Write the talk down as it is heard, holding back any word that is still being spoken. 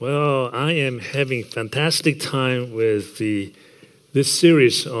Well, I am having fantastic time with this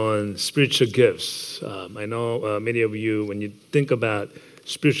series on spiritual gifts. I know many of you, when you think about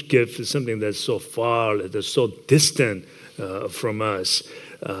spiritual gifts, it's something that's so far, that's so distant from us.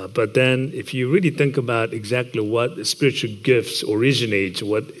 But then, if you really think about exactly what spiritual gifts originate,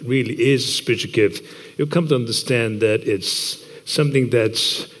 what really is a spiritual gift, you'll come to understand that it's something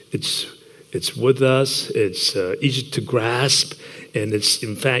it's with us. It's easy to grasp. And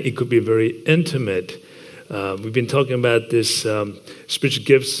in fact, it could be very intimate. We've been talking about this spiritual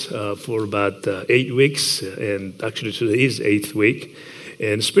gifts for about 8 weeks, and actually today is 8th week.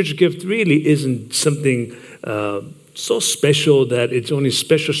 And spiritual gift really isn't something so special that it's only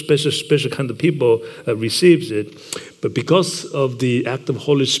special kind of people receives it. But because of the act of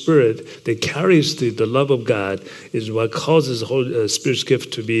Holy Spirit that carries the love of God is what causes the Holy Spirit's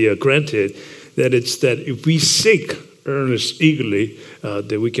gift to be granted. That if we seek eagerly,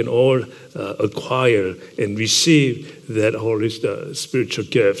 that we can all acquire and receive that Holy spiritual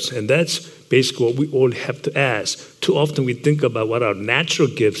gifts. And that's basically what we all have to ask. Too often we think about what our natural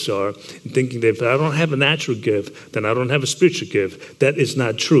gifts are, and thinking that if I don't have a natural gift, then I don't have a spiritual gift. That is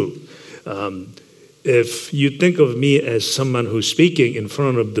not true. If you think of me as someone who's speaking in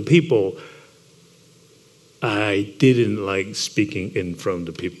front of the people, I didn't like speaking in front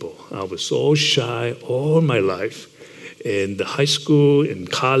of the people. I was so shy all my life. In the high school, in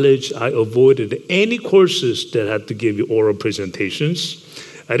college, I avoided any courses that had to give you oral presentations.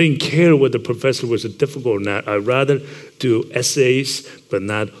 I didn't care whether the professor was difficult or not. I'd rather do essays, but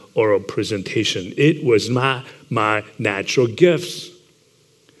not oral presentation. It was my natural gifts.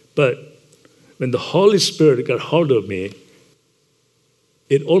 But when the Holy Spirit got hold of me,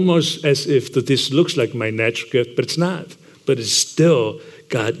 it almost as if this looks like my natural gift, but it's not. But it's still,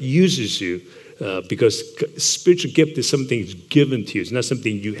 God uses you. Because spiritual gift is something that's given to you. It's not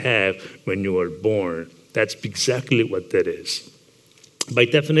something you have when you are born. That's exactly what that is. By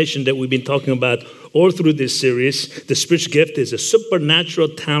definition that we've been talking about all through this series, the spiritual gift is a supernatural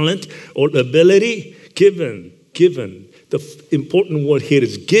talent or ability given. The important word here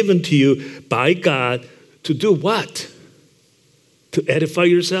is given to you by God to do what? To edify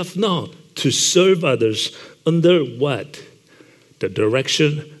yourself? No. To serve others under what? The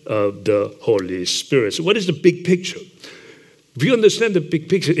direction of the Holy Spirit. So what is the big picture? If you understand the big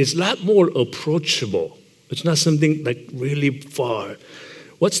picture, it's a lot more approachable. It's not something like really far.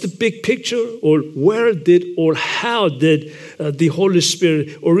 What's the big picture? Or how did the Holy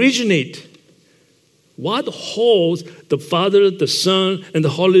Spirit originate? What holds the Father, the Son, and the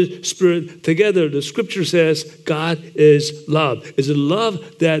Holy Spirit together? The scripture says God is love. It's a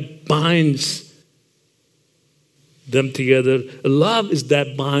love that binds them together. Love is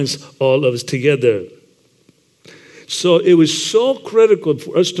that binds all of us together. So it was so critical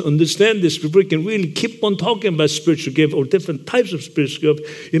for us to understand this before we can really keep on talking about spiritual gift or different types of spiritual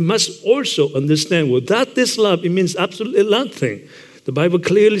gift. You must also understand without this love, it means absolutely nothing. The Bible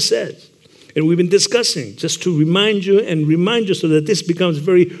clearly says. And we've been discussing just to remind you so that this becomes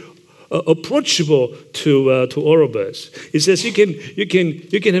very approachable to all of us. It says you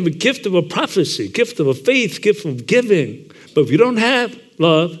can have a gift of a prophecy, gift of a faith, gift of giving, but if you don't have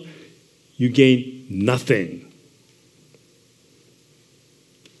love, you gain nothing.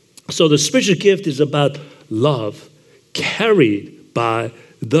 So the spiritual gift is about love carried by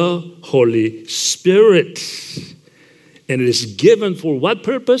the Holy Spirit. And it is given for what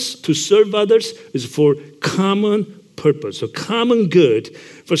purpose? To serve others is for common purpose. So common good.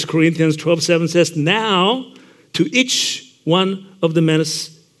 1 Corinthians 12:7 says, now to each one of the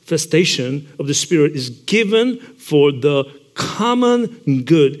manifestation of the Spirit is given for the common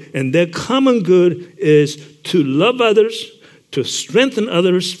good. And that common good is to love others, to strengthen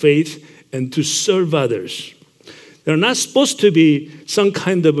others' faith, and to serve others. They're not supposed to be some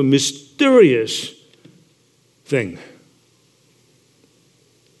kind of a mysterious thing.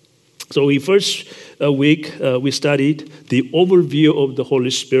 So first week, we studied the overview of the Holy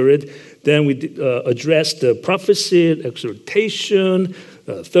Spirit. Then we addressed the prophecy, exhortation.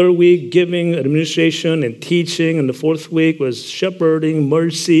 Third week, giving, administration, and teaching. And the fourth week was shepherding,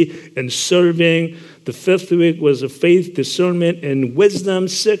 mercy, and serving. The fifth week was faith, discernment, and wisdom.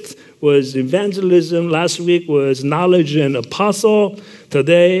 Sixth was evangelism. Last week was knowledge and apostle.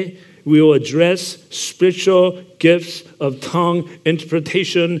 Today, we will address spiritual gifts of tongue,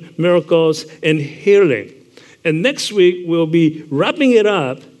 interpretation, miracles, and healing. And next week, we'll be wrapping it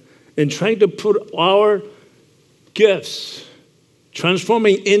up and trying to put our gifts,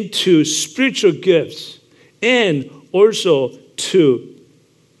 transforming into spiritual gifts, and also to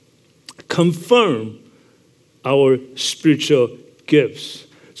confirm our spiritual gifts.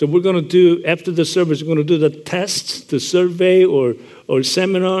 So we're going to do, after the service, we're going to do the test, the survey or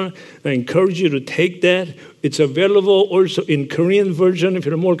seminar. I encourage you to take that. It's available also in Korean version if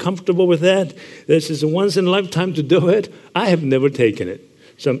you're more comfortable with that. This is a once in a lifetime to do it. I have never taken it.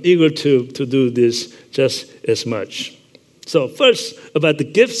 So I'm eager to do this just as much. So first, about the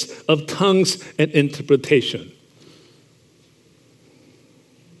gifts of tongues and interpretation.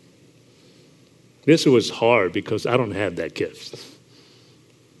 This was hard because I don't have that gift.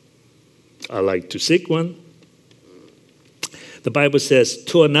 I like to seek one. The Bible says,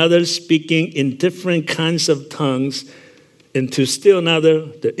 to another speaking in different kinds of tongues, and to still another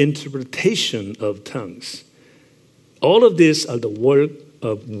the interpretation of tongues. All of these are the work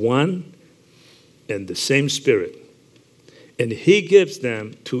of one and the same Spirit. And He gives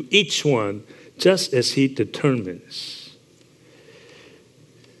them to each one just as He determines.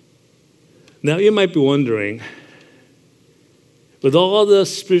 Now you might be wondering, with all the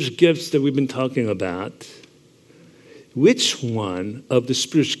spiritual gifts that we've been talking about, which one of the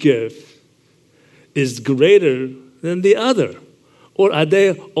spiritual gifts is greater than the other? Or are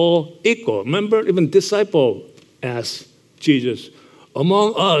they all equal? Remember, even disciple asked Jesus,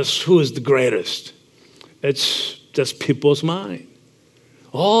 among us, who is the greatest? It's just people's mind.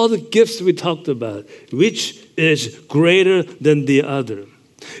 All the gifts we talked about, which is greater than the other?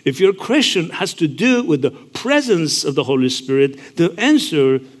 If your question has to do with the presence of the Holy Spirit, the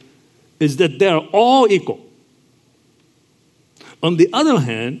answer is that they are all equal. On the other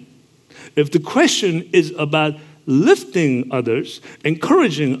hand, if the question is about lifting others,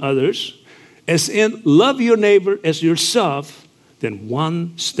 encouraging others, as in love your neighbor as yourself, then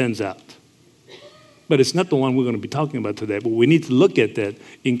one stands out. But it's not the one we're going to be talking about today, but we need to look at that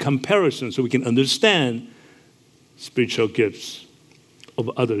in comparison so we can understand spiritual gifts of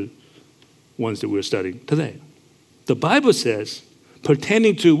other ones that we're studying today. The Bible says,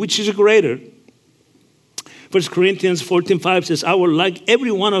 pertaining to which is greater, 1 Corinthians 14:5 says, I would like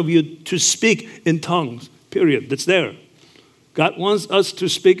every one of you to speak in tongues, period. That's there. God wants us to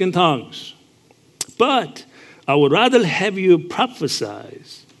speak in tongues. But I would rather have you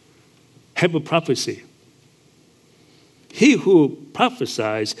have a prophecy. He who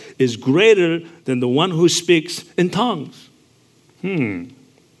prophesies is greater than the one who speaks in tongues.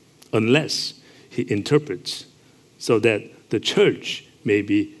 Unless he interprets, so that the church may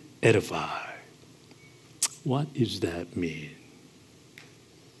be edified. What does that mean?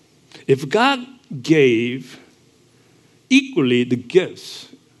 If God gave equally the gifts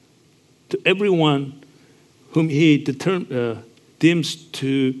to everyone whom He deems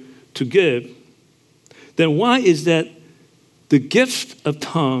to give, then why is that the gift of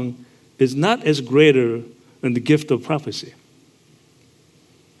tongue is not as greater than the gift of prophecy?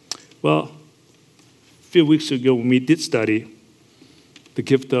 Well, a few weeks ago when we did study the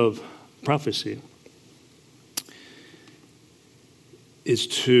gift of prophecy, is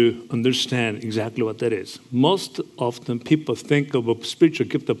to understand exactly what that is. Most often people think of a spiritual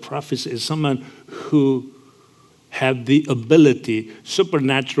gift of prophecy as someone who have the ability,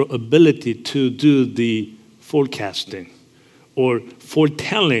 supernatural ability to do the forecasting or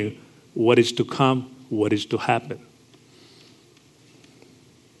foretelling what is to come, what is to happen.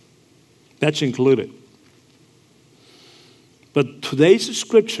 That's included. But today's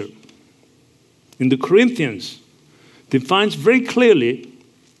scripture in the Corinthians defines very clearly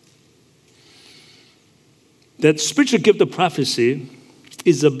that spiritual gift of prophecy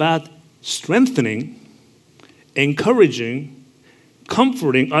is about strengthening, encouraging,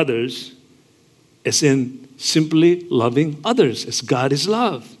 comforting others, as in simply loving others as God is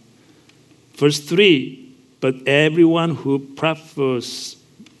love. Verse 3, but everyone who prophesies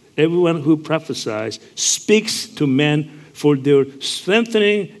speaks to men for their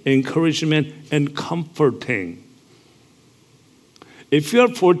strengthening, encouragement, and comforting. If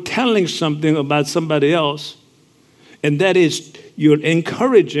you're foretelling something about somebody else, and that is you're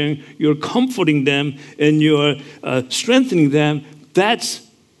encouraging, you're comforting them, and you're strengthening them, that's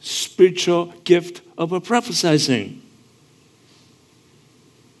spiritual gift of a prophesying.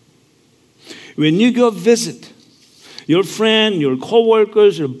 When you go visit your friend, your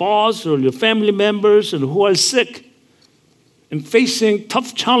co-workers, your boss, or your family members and who are sick and facing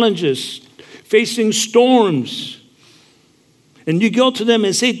tough challenges, facing storms, and you go to them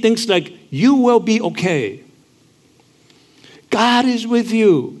and say things like, you will be okay. God is with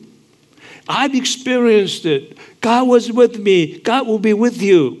you. I've experienced it. God was with me. God will be with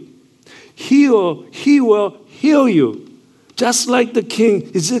you. He will heal you. Just like the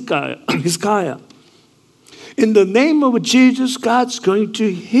king Hezekiah. In the name of Jesus, God's going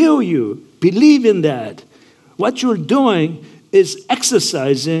to heal you. Believe in that. What you're doing is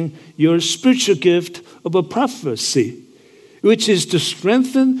exercising your spiritual gift of a prophecy, which is to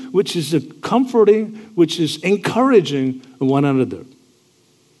strengthen, which is comforting, which is encouraging one another.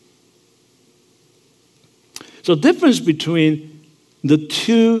 So the difference between the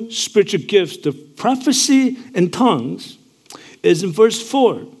two spiritual gifts, the prophecy and tongues, is in verse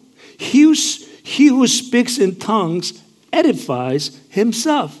 4. He who speaks in tongues edifies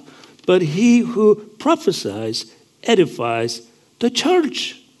himself, but he who prophesies edifies the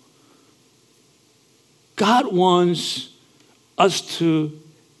church. God wants us to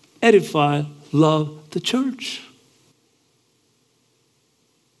edify, love the church.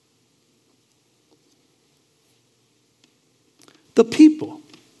 The people.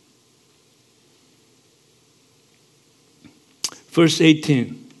 Verse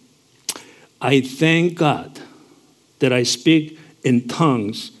 18. I thank God that I speak in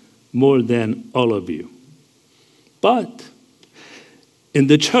tongues more than all of you. But in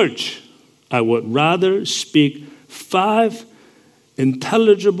the church, I would rather speak 5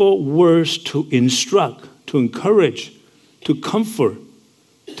 intelligible words to instruct, to encourage, to comfort,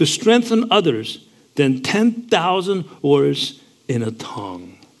 to strengthen others than 10,000 words in a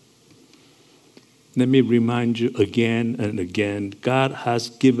tongue. Let me remind you again and again, God has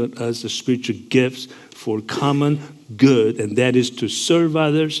given us the spiritual gifts for common good, and that is to serve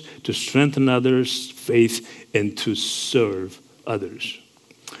others, to strengthen others' faith, and to serve others.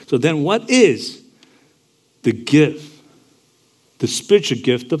 So then what is the gift, the spiritual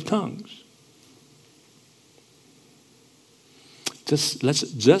gift of tongues? Let's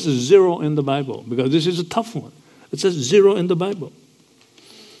just zero in the Bible, because this is a tough one. Let's just zero in the Bible.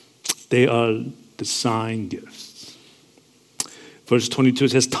 They are the sign gifts. Verse 22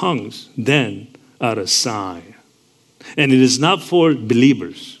 says, tongues then are a sign. And it is not for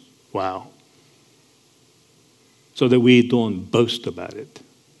believers. Wow. So that we don't boast about it.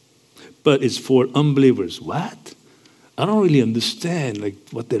 But it's for unbelievers. What? I don't really understand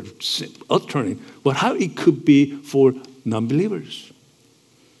what they're uttering. But how it could be for non-believers.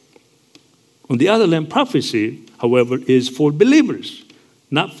 On the other hand, prophecy, however, is for believers,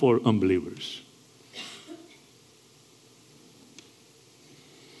 not for unbelievers.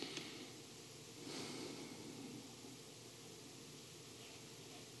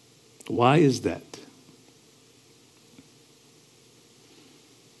 Why is that?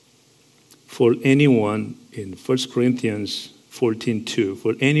 For anyone, in 1 Corinthians 14:2,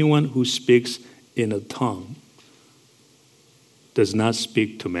 for anyone who speaks in a tongue does not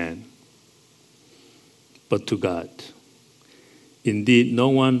speak to man, but to God. Indeed, no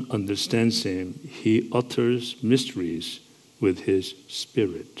one understands him. He utters mysteries with his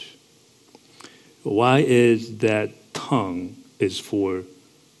spirit. Why is that tongue is for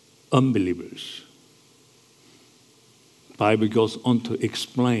unbelievers? The Bible goes on to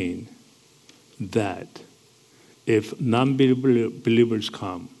explain that if non-believers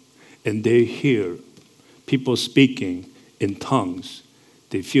come and they hear people speaking in tongues,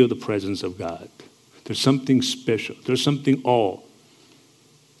 they feel the presence of God. There's something special. There's something awe.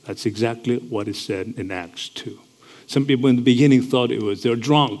 That's exactly what is said in Acts 2. Some people in the beginning thought they're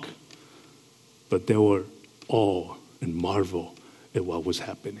drunk, but they were awe and marvel at what was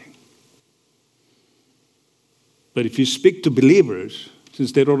happening. But if you speak to believers,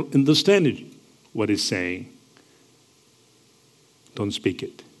 since they don't understand what it's saying, don't speak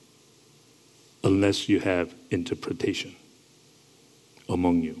it unless you have interpretation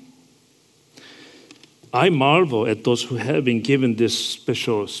among you. I marvel at those who have been given this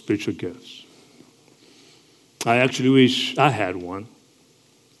special spiritual gifts. I actually wish I had one,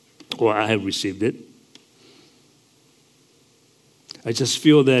 or I have received it. I just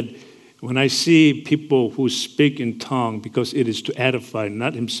feel that when I see people who speak in tongue, because it is to edify,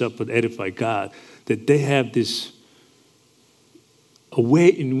 not himself, but edify God, that they have a way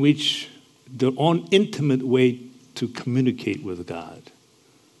in which their own intimate way to communicate with God.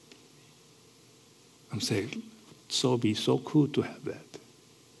 I'm saying, so be so cool to have that.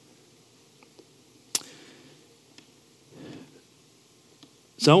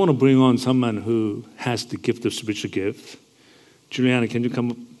 So I want to bring on someone who has the gift of spiritual gift. Juliana, can you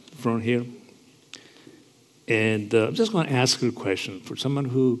come up front here? And I'm just going to ask her a question for someone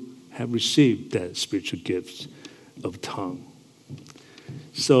who have received that spiritual gift of tongue.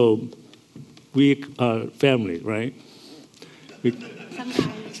 So we are family, right? We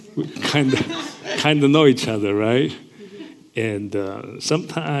kind of know each other, right? And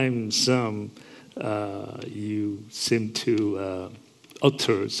sometimes you seem to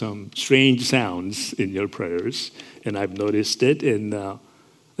utter some strange sounds in your prayers, and I've noticed it. And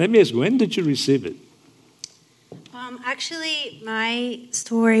let me ask, when did you receive it? Actually, my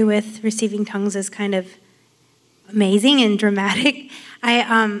story with receiving tongues is kind of amazing and dramatic.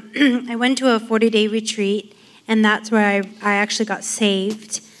 I went to a 40-day retreat, and that's where I actually got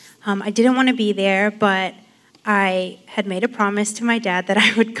saved. I didn't want to be there, but I had made a promise to my dad that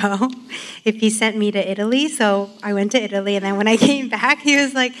I would go if he sent me to Italy. So I went to Italy, and then when I came back, he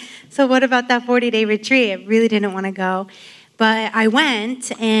was like, so what about that 40-day retreat? I really didn't want to go. But I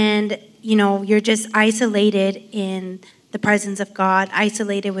went, and, you're just isolated in the presence of God,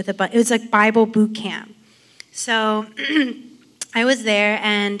 isolated with it was like Bible boot camp. So I was there,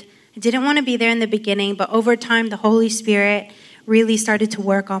 and I didn't want to be there in the beginning, but over time, the Holy Spirit really started to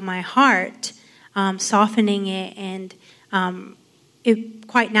work on my heart, softening it, and it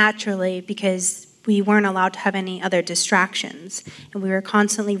quite naturally, because we weren't allowed to have any other distractions. And we were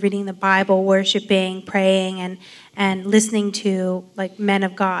constantly reading the Bible, worshiping, praying, and listening to men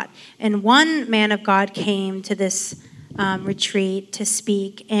of God. And one man of God came to this retreat to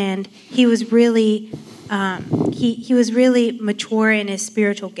speak, and he was really he was really mature in his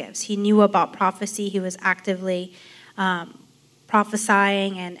spiritual gifts. He knew about prophecy. He was actively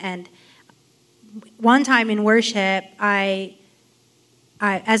prophesying, and one time in worship, I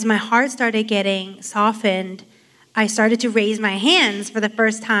as my heart started getting softened, I started to raise my hands for the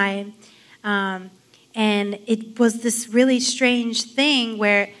first time, and it was this really strange thing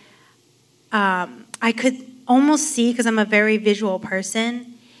where I could almost see, because I'm a very visual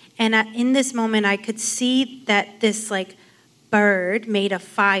person, and in this moment I could see that this bird made of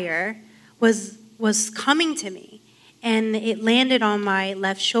fire was coming to me, and it landed on my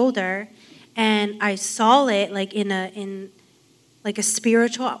left shoulder, and I saw it with a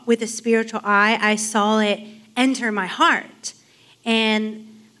spiritual eye. I saw it enter my heart. And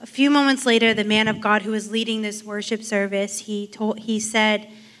a few moments later, the man of God who was leading this worship service, he said,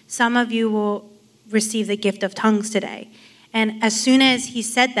 some of you will receive the gift of tongues today. And as soon as he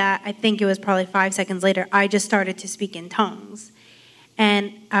said that, I think it was probably 5 seconds later, I just started to speak in tongues.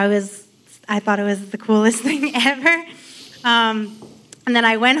 And I thought it was the coolest thing ever. And then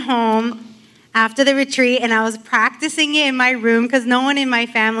I went home after the retreat, and I was practicing it in my room because no one in my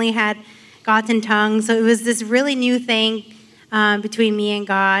family had gotten tongues. So it was this really new thing between me and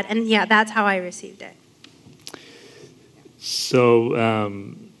God. And yeah, that's how I received it. So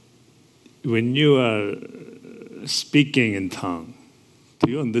when you are speaking in tongue,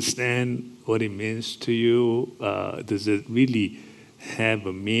 do you understand what it means to you? Does it really have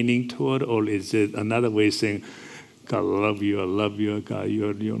a meaning to it, or is it another way of saying, God, I love you, God,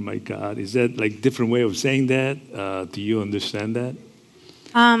 you're my God? Is that different way of saying that? Do you understand that?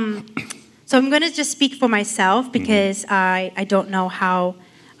 So I'm going to just speak for myself, because I don't know how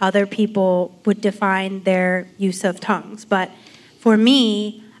other people would define their use of tongues. But for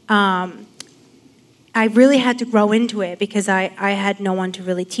me, I really had to grow into it, because I had no one to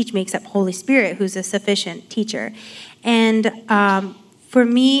really teach me except Holy Spirit, who's a sufficient teacher. And for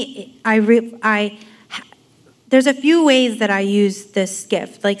me, there's a few ways that I use this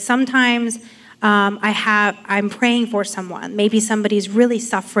gift. Sometimes I'm praying for someone. Maybe somebody's really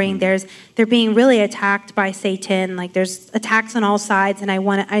suffering. They're being really attacked by Satan. There's attacks on all sides, and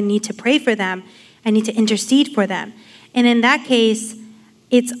I need to pray for them. I need to intercede for them. And in that case,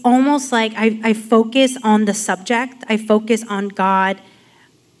 it's almost like I focus on the subject. I focus on God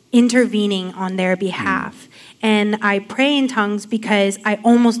intervening on their behalf. And I pray in tongues because I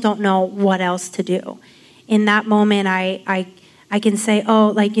almost don't know what else to do. In that moment, I can say,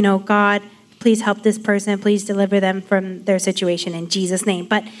 God, please help this person. Please deliver them from their situation in Jesus' name.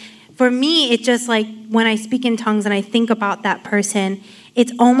 But for me, it's just when I speak in tongues and I think about that person,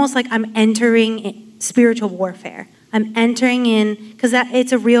 it's almost like I'm entering spiritual warfare. I'm entering in, because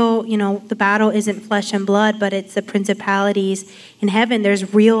it's a real, the battle isn't flesh and blood, but it's the principalities in heaven.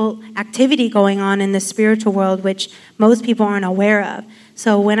 There's real activity going on in the spiritual world, which most people aren't aware of.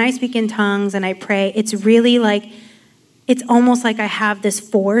 So when I speak in tongues and I pray, it's really it's almost like I have this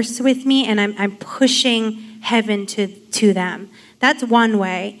force with me, and I'm pushing heaven to them. That's one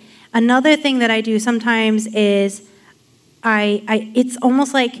way. Another thing that I do sometimes is it's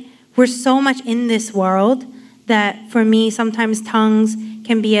almost like we're so much in this world that for me, sometimes tongues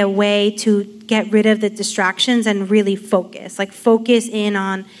can be a way to get rid of the distractions and really focus. Focus in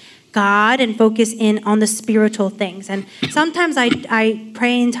on God and focus in on the spiritual things. And sometimes I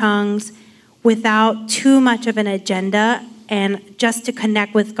pray in tongues without too much of an agenda, and just to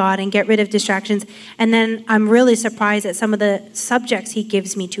connect with God and get rid of distractions. And then I'm really surprised at some of the subjects he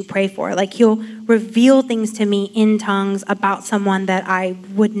gives me to pray for. He'll reveal things to me in tongues about someone that I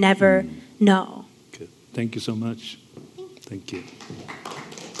would never know. Thank you so much. Thank you.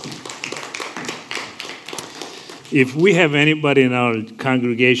 If we have anybody in our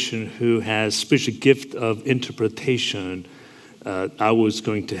congregation who has special gift of interpretation, I was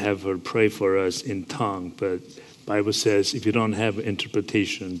going to have her pray for us in tongue, but Bible says if you don't have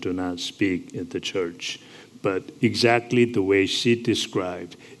interpretation, do not speak in the church. But exactly the way she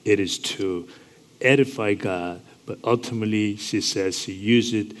described, it is to edify God, but ultimately she says she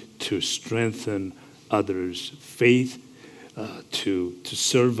used it to strengthen others' faith, to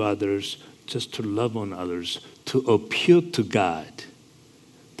serve others, just to love on others, to appeal to God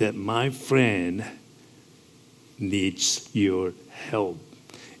that my friend needs your help.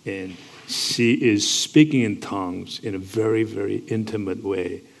 And she is speaking in tongues in a very, very intimate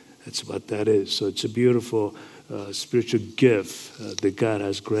way. That's what that is. So it's a beautiful spiritual gift that God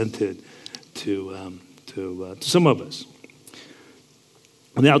has granted to some of us.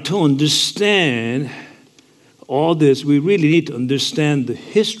 Now, to understand all this, we really need to understand the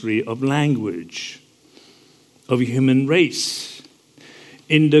history of language, of human race.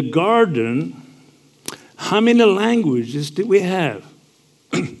 In the garden, how many languages did we have?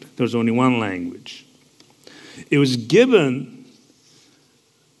 There's only one language. It was given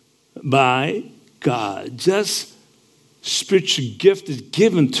by God. Just spiritual gift is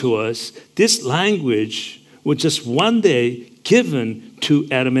given to us. This language was just one day given to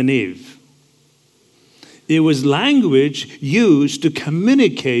Adam and Eve. It was language used to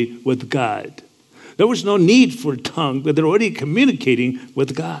communicate with God. There was no need for tongue, but they're already communicating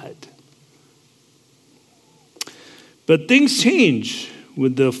with God. But things change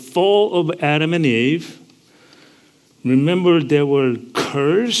with the fall of Adam and Eve. Remember, they were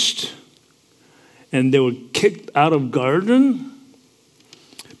cursed and they were kicked out of garden.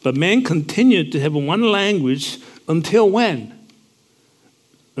 But man continued to have one language until when?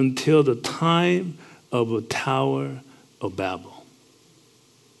 Until the time of the Tower of Babel.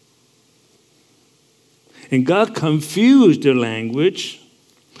 And God confused their language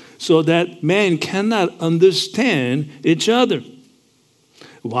so that man cannot understand each other.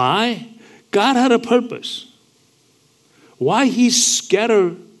 Why? God had a purpose. Why he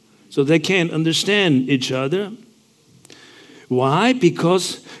scattered so they can't understand each other? Why?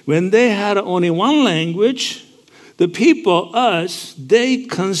 Because when they had only one language, the people, us, they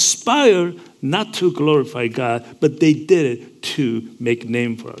conspired not to glorify God, but they did it to make a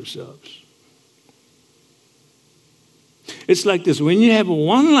name for ourselves. It's like this. When you have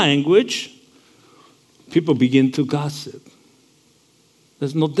one language, people begin to gossip.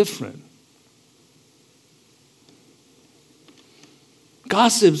 There's no different.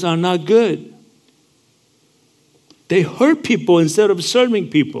 Gossips are not good. They hurt people instead of serving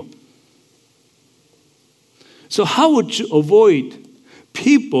people. So how would you avoid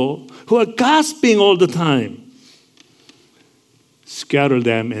people who are gossiping all the time? Scatter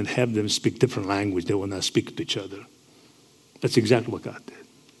them and have them speak different language. They will not speak to each other. That's exactly what God did.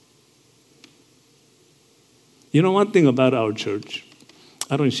 You know one thing about our church?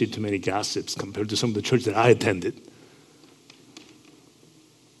 I don't see too many gossips compared to some of the churches that I attended.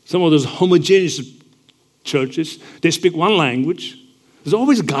 Some of those homogeneous churches, they speak one language. There's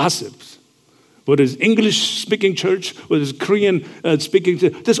always gossips. Whether it's English-speaking church, whether it's Korean-speaking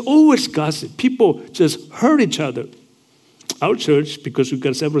church, there's always gossip. People just hurt each other. Our church, because we've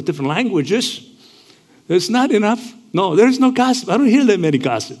got several different languages, there's not enough. No, there is no gossip. I don't hear that many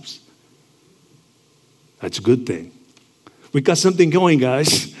gossips. That's a good thing. We got something going,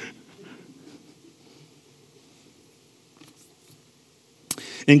 guys.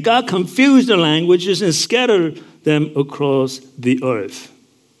 And God confused the languages and scattered them across the earth.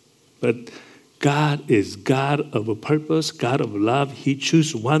 But God is God of a purpose, God of love. He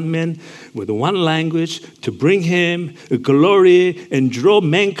chose one man with one language to bring him glory and draw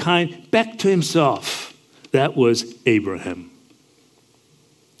mankind back to himself. That was Abraham.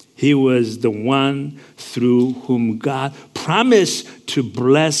 He was the one through whom God promised to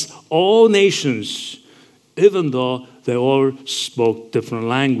bless all nations, even though they all spoke different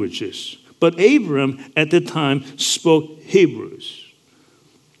languages. But Abraham at the time spoke Hebrews.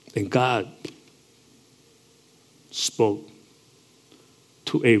 And God spoke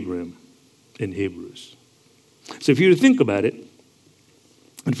to Abraham in Hebrews. So if you think about it,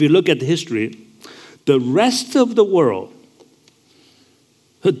 if you look at the history, the rest of the world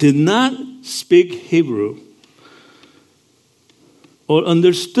who did not speak Hebrew or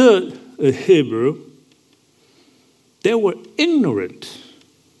understood Hebrew, they were ignorant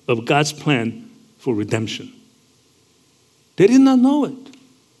of God's plan for redemption. They did not know it.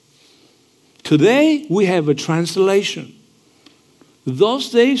 Today, we have a translation.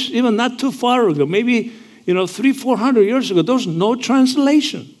 Those days, even not too far ago, maybe 300-400 years ago, there was no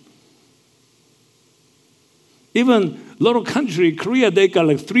translation. Even little country, Korea, they got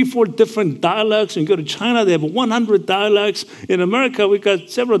like 3-4 different dialects. And you go to China, they have 100 dialects. In America, we got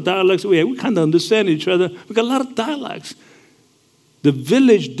several dialects. We kind of understand each other. We got a lot of dialects. The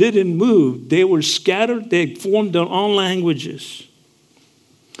village didn't move. They were scattered. They formed their own languages.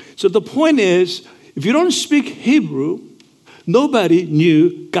 So the point is, if you don't speak Hebrew, nobody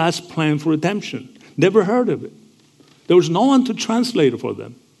knew God's plan for redemption. Never heard of it. There was no one to translate it for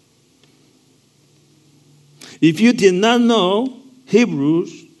them. If you did not know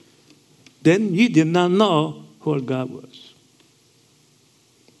Hebrews, then you did not know who our God was.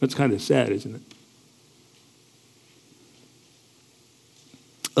 That's kind of sad, isn't it?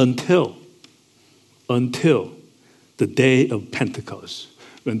 Until the day of Pentecost,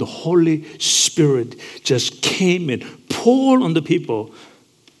 when the Holy Spirit just came and poured on the people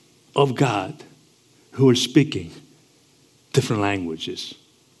of God who were speaking different languages.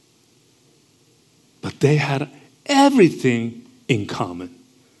 But they had everything in common.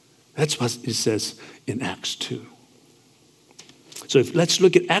 That's what it says in Acts 2. So let's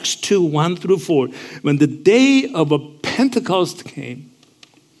look at Acts 2, 1 through 4. When the day of a Pentecost came,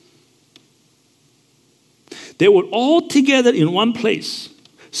 they were all together in one place.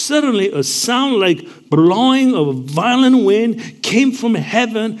 Suddenly, a sound like blowing of a violent wind came from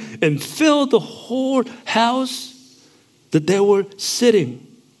heaven and filled the whole house that they were sitting.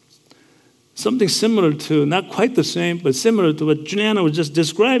 Something similar to, not quite the same, but similar to what Juliana was just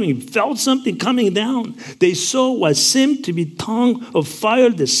describing. Felt something coming down. They saw what seemed to be tongue of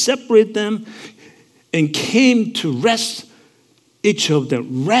fire that separated them and came to rest in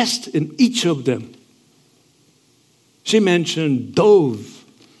each of them. She mentioned dove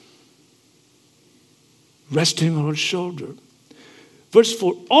resting on her shoulder. Verse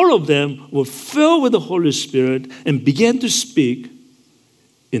 4, all of them were filled with the Holy Spirit and began to speak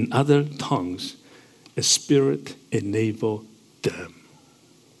in other tongues as Spirit enabled them.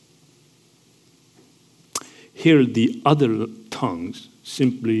 Here, the other tongues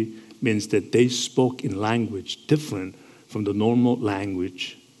simply means that they spoke in language different from the normal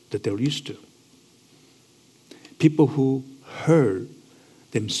language that they were used to. People who heard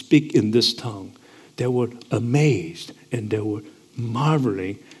them speak in this tongue, they were amazed and they were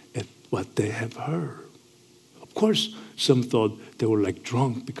marveling at what they have heard. Of course, some thought they were like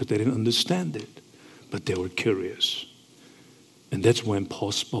drunk because they didn't understand it, but they were curious. And that's when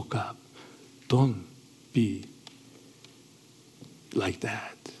Paul spoke up. Don't be like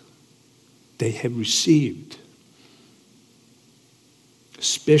that. They have received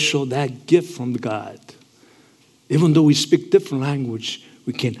that gift from God. Even though we speak different language,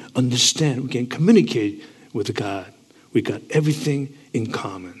 we can understand, we can communicate with God. We got everything in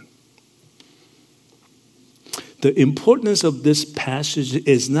common. The importance of this passage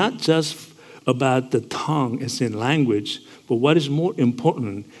is not just about the tongue as in language, but what is more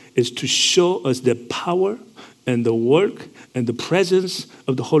important is to show us the power and the work and the presence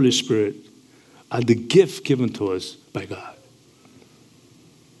of the Holy Spirit are the gift given to us by God.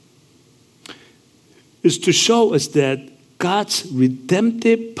 Is to show us that God's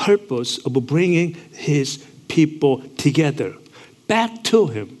redemptive purpose of bringing his people together, back to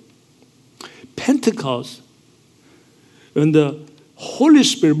him. Pentecost, when the Holy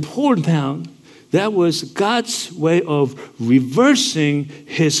Spirit poured down, that was God's way of reversing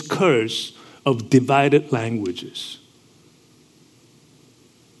his curse of divided languages.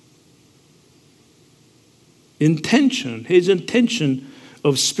 His intention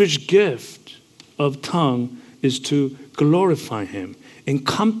of spiritual gift of tongue is to glorify him and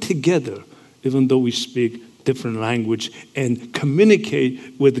come together, even though we speak different language, and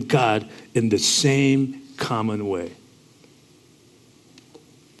communicate with God in the same common way.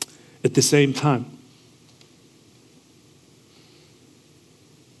 At the same time,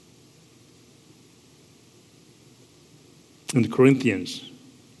 in the Corinthians,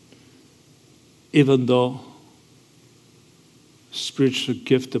 even though spiritual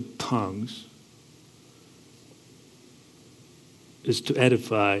gift of tongues is to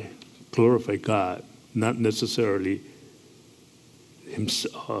edify, glorify God, not necessarily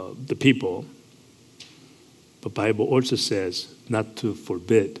the people. The Bible also says not to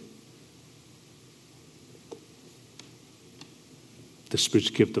forbid the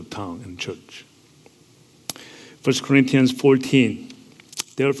spiritual gift of tongue in church. 1 Corinthians 14,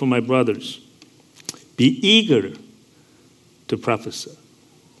 therefore, my brothers, be eager to prophesy,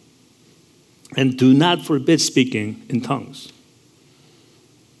 and do not forbid speaking in tongues.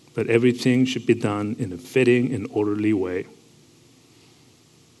 But everything should be done in a fitting and orderly way.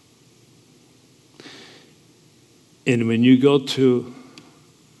 And when you go to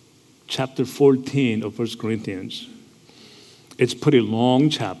chapter 14 of 1 Corinthians. It's a pretty long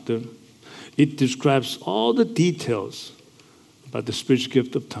chapter. It describes all the details about the spiritual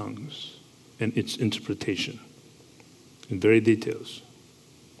gift of tongues and its interpretation in very details.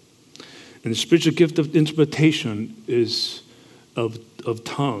 And the spiritual gift of interpretation is of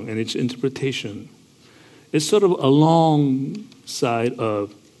tongue and its interpretation is sort of alongside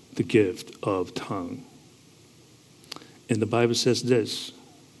of the gift of tongue. And the Bible says this: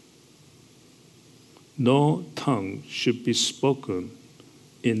 no tongue should be spoken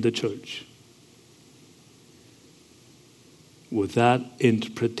in the church without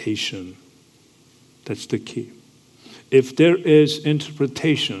interpretation. That's the key. If there is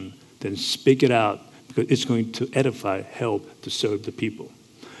interpretation, then speak it out, because it's going to edify, help to serve the people.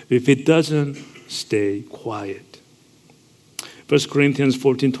 If it doesn't, stay quiet. 1 Corinthians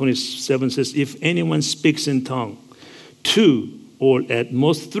 14:27 says, if anyone speaks in tongue, 2 or at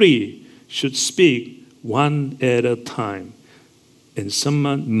most 3 should speak one at a time, and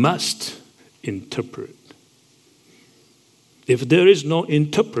someone must interpret. If there is no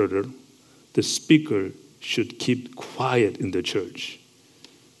interpreter, the speaker should keep quiet in the church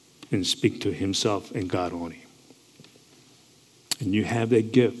and speak to himself and God only. And you have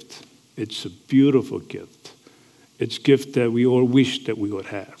that gift. It's a beautiful gift. It's a gift that we all wish that we would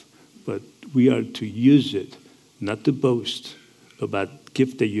have. But we are to use it, not to boast about the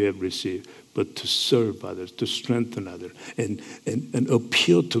gift that you have received, but to serve others, to strengthen others, and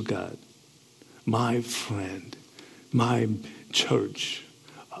appeal to God. My friend, my church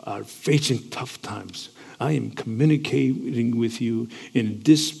are facing tough times. I am communicating with you in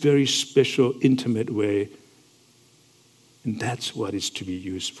this very special, intimate way. And that's what it's to be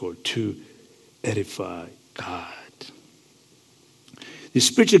used for, to edify God. The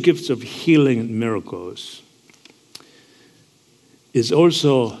spiritual gifts of healing and miracles is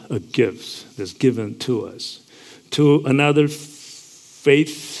also a gift that's given to us. To another,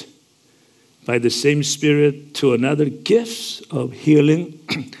 faith by the same Spirit. To another, gifts of healing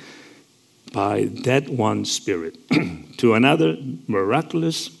by that one Spirit. To another,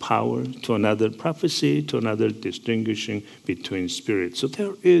 miraculous power. To another, prophecy. To another, distinguishing between spirits. So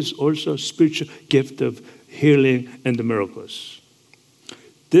there is also a spiritual gift of healing and the miracles.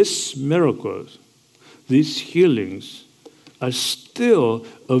 These miracles, these healings, are still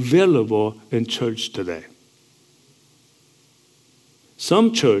available in church today. Some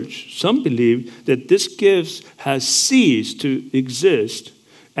believe that this gift has ceased to exist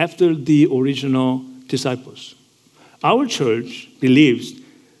after the original disciples. Our church believes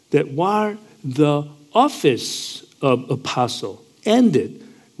that while the office of apostle ended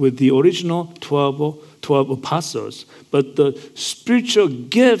with the original 12 apostles, but the spiritual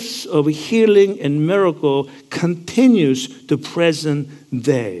gifts of healing and miracle continues to present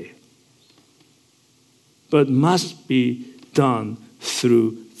day, but must be done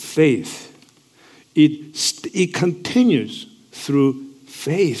through faith. It continues through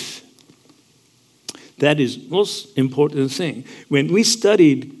faith. That is most important thing. When we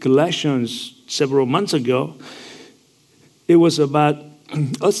studied Galatians several months ago, it was about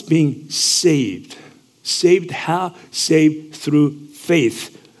us being saved. Saved how? Saved through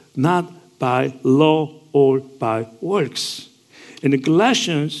faith, not by law or by works. In the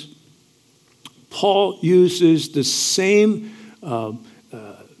Galatians, Paul uses the same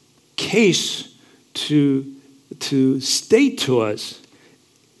case to state to us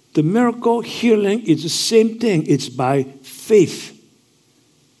the miracle healing is the same thing. It's by faith.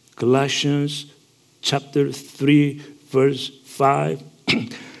 Galatians chapter 3, verse 5.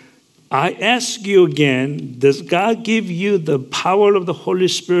 I ask you again, does God give you the power of the Holy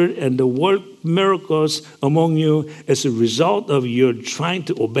Spirit and the work miracles among you as a result of your trying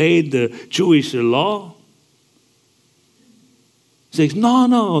to obey the Jewish law? He says,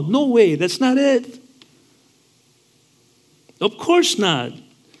 no way, that's not it. Of course not.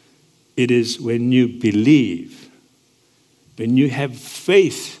 It is when you believe, when you have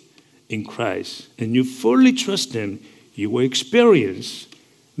faith in Christ, and you fully trust Him, you will experience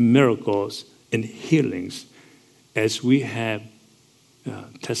miracles and healings, as we have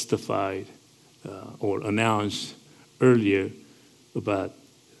testified or announced earlier about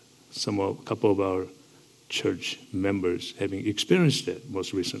a couple of our church members having experienced it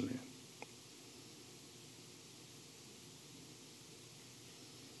most recently.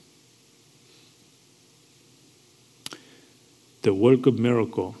 The work of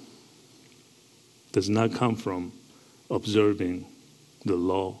miracle does not come from observing the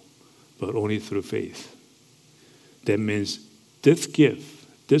law, but only through faith. That means this gift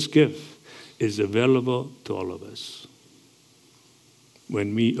is available to all of us.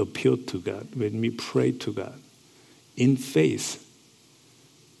 when we appeal to God, when we pray to God in faith,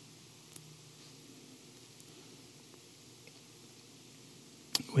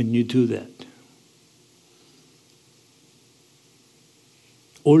 when you do that,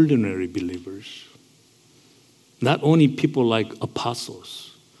 ordinary believers, not only people like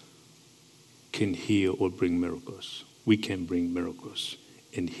apostles, can heal or bring miracles. We can bring miracles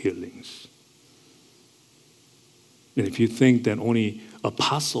and healings. And if you think that only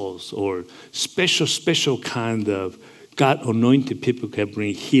apostles or special kind of God-anointed people can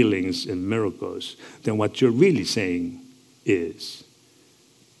bring healings and miracles, then what you're really saying is,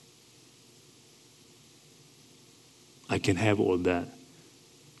 I can have all that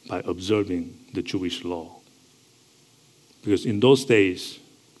by observing the Jewish law. Because in those days,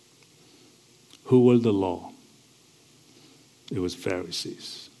 who were the law? It was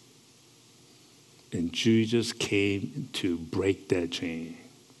Pharisees. And Jesus came to break that chain.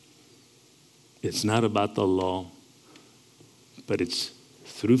 It's not about the law, but it's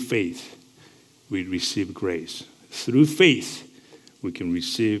through faith we receive grace. Through faith we can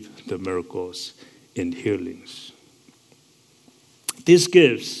receive the miracles and healings. These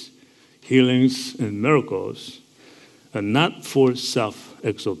gifts, healings and miracles, are not for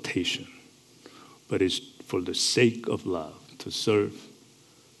self-exaltation, but it's for the sake of love, to serve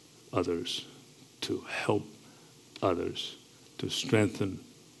others, to help others, to strengthen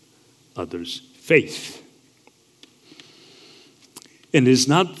others' faith. And it's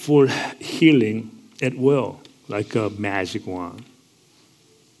not for healing at will, like a magic wand.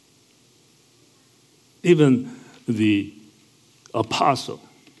 Even the apostle,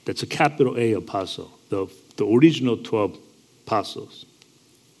 that's a capital A apostle, the original 12 apostles,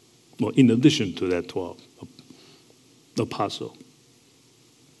 well, in addition to that 12 apostle.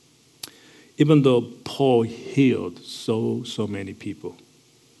 Even though Paul healed so many people,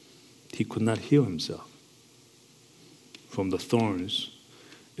 he could not heal himself from the thorns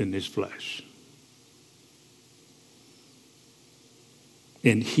in his flesh.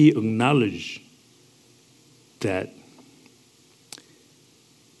 And he acknowledged that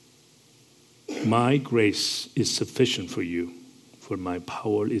my grace is sufficient for you, for my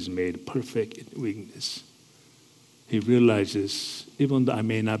power is made perfect in weakness. He realizes, even though I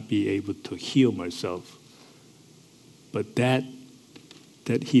may not be able to heal myself, but that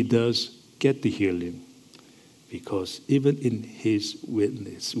he does get the healing, because even in his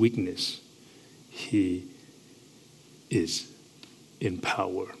weakness, he is in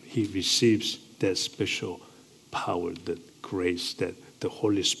power. He receives that special power, that grace, that the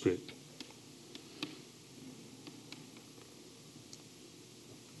Holy Spirit.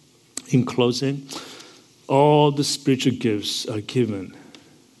 In closing, all the spiritual gifts are given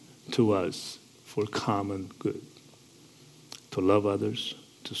to us for common good. To love others,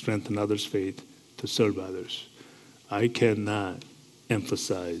 to strengthen others' faith, to serve others. I cannot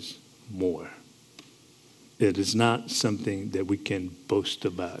emphasize more. It is not something that we can boast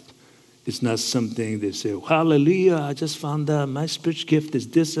about. It's not something they say, hallelujah, I just found out my spiritual gift is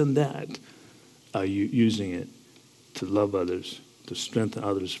this and that. Are you using it to love others, to strengthen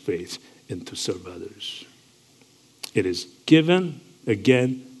others' faith, and to serve others? It is given,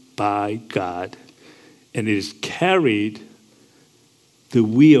 again, by God, and it is carried, the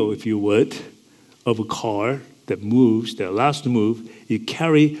wheel, if you would, of a car that moves, that allows to move, is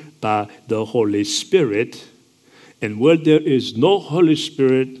carried by the Holy Spirit. And where there is no Holy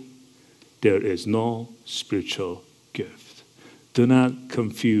Spirit, there is no spiritual gift. Do not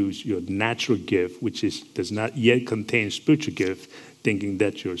confuse your natural gift, which does not yet contain spiritual gift, thinking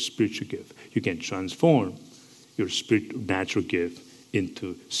that's your spiritual gift. You can transform your natural gift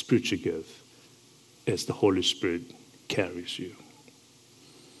into spiritual gift as the Holy Spirit carries you.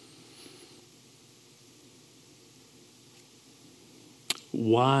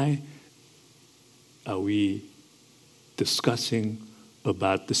 Why are we discussing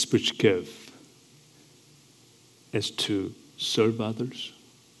about the spiritual gift as to serve others?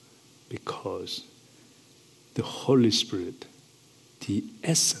 Because the Holy Spirit, the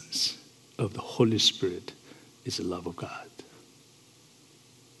essence of the Holy Spirit is the love of God.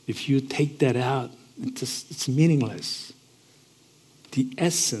 If you take that out, it's meaningless. The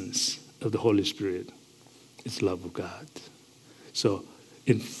essence of the Holy Spirit is love of God. So,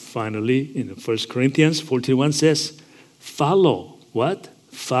 finally, in 1 Corinthians 14:1 says, follow what?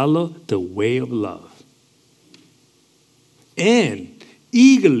 Follow the way of love. And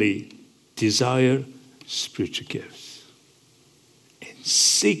eagerly desire spiritual gifts. And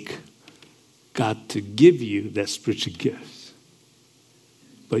seek God to give you that spiritual gift.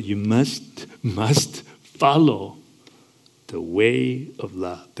 But you must follow the way of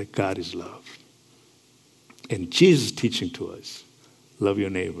love, that God is love. And Jesus teaching to us, love your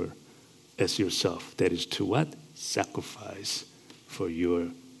neighbor as yourself. That is to what? Sacrifice for your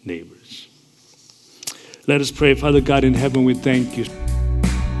neighbors. Let us pray. Father God in heaven, we thank you.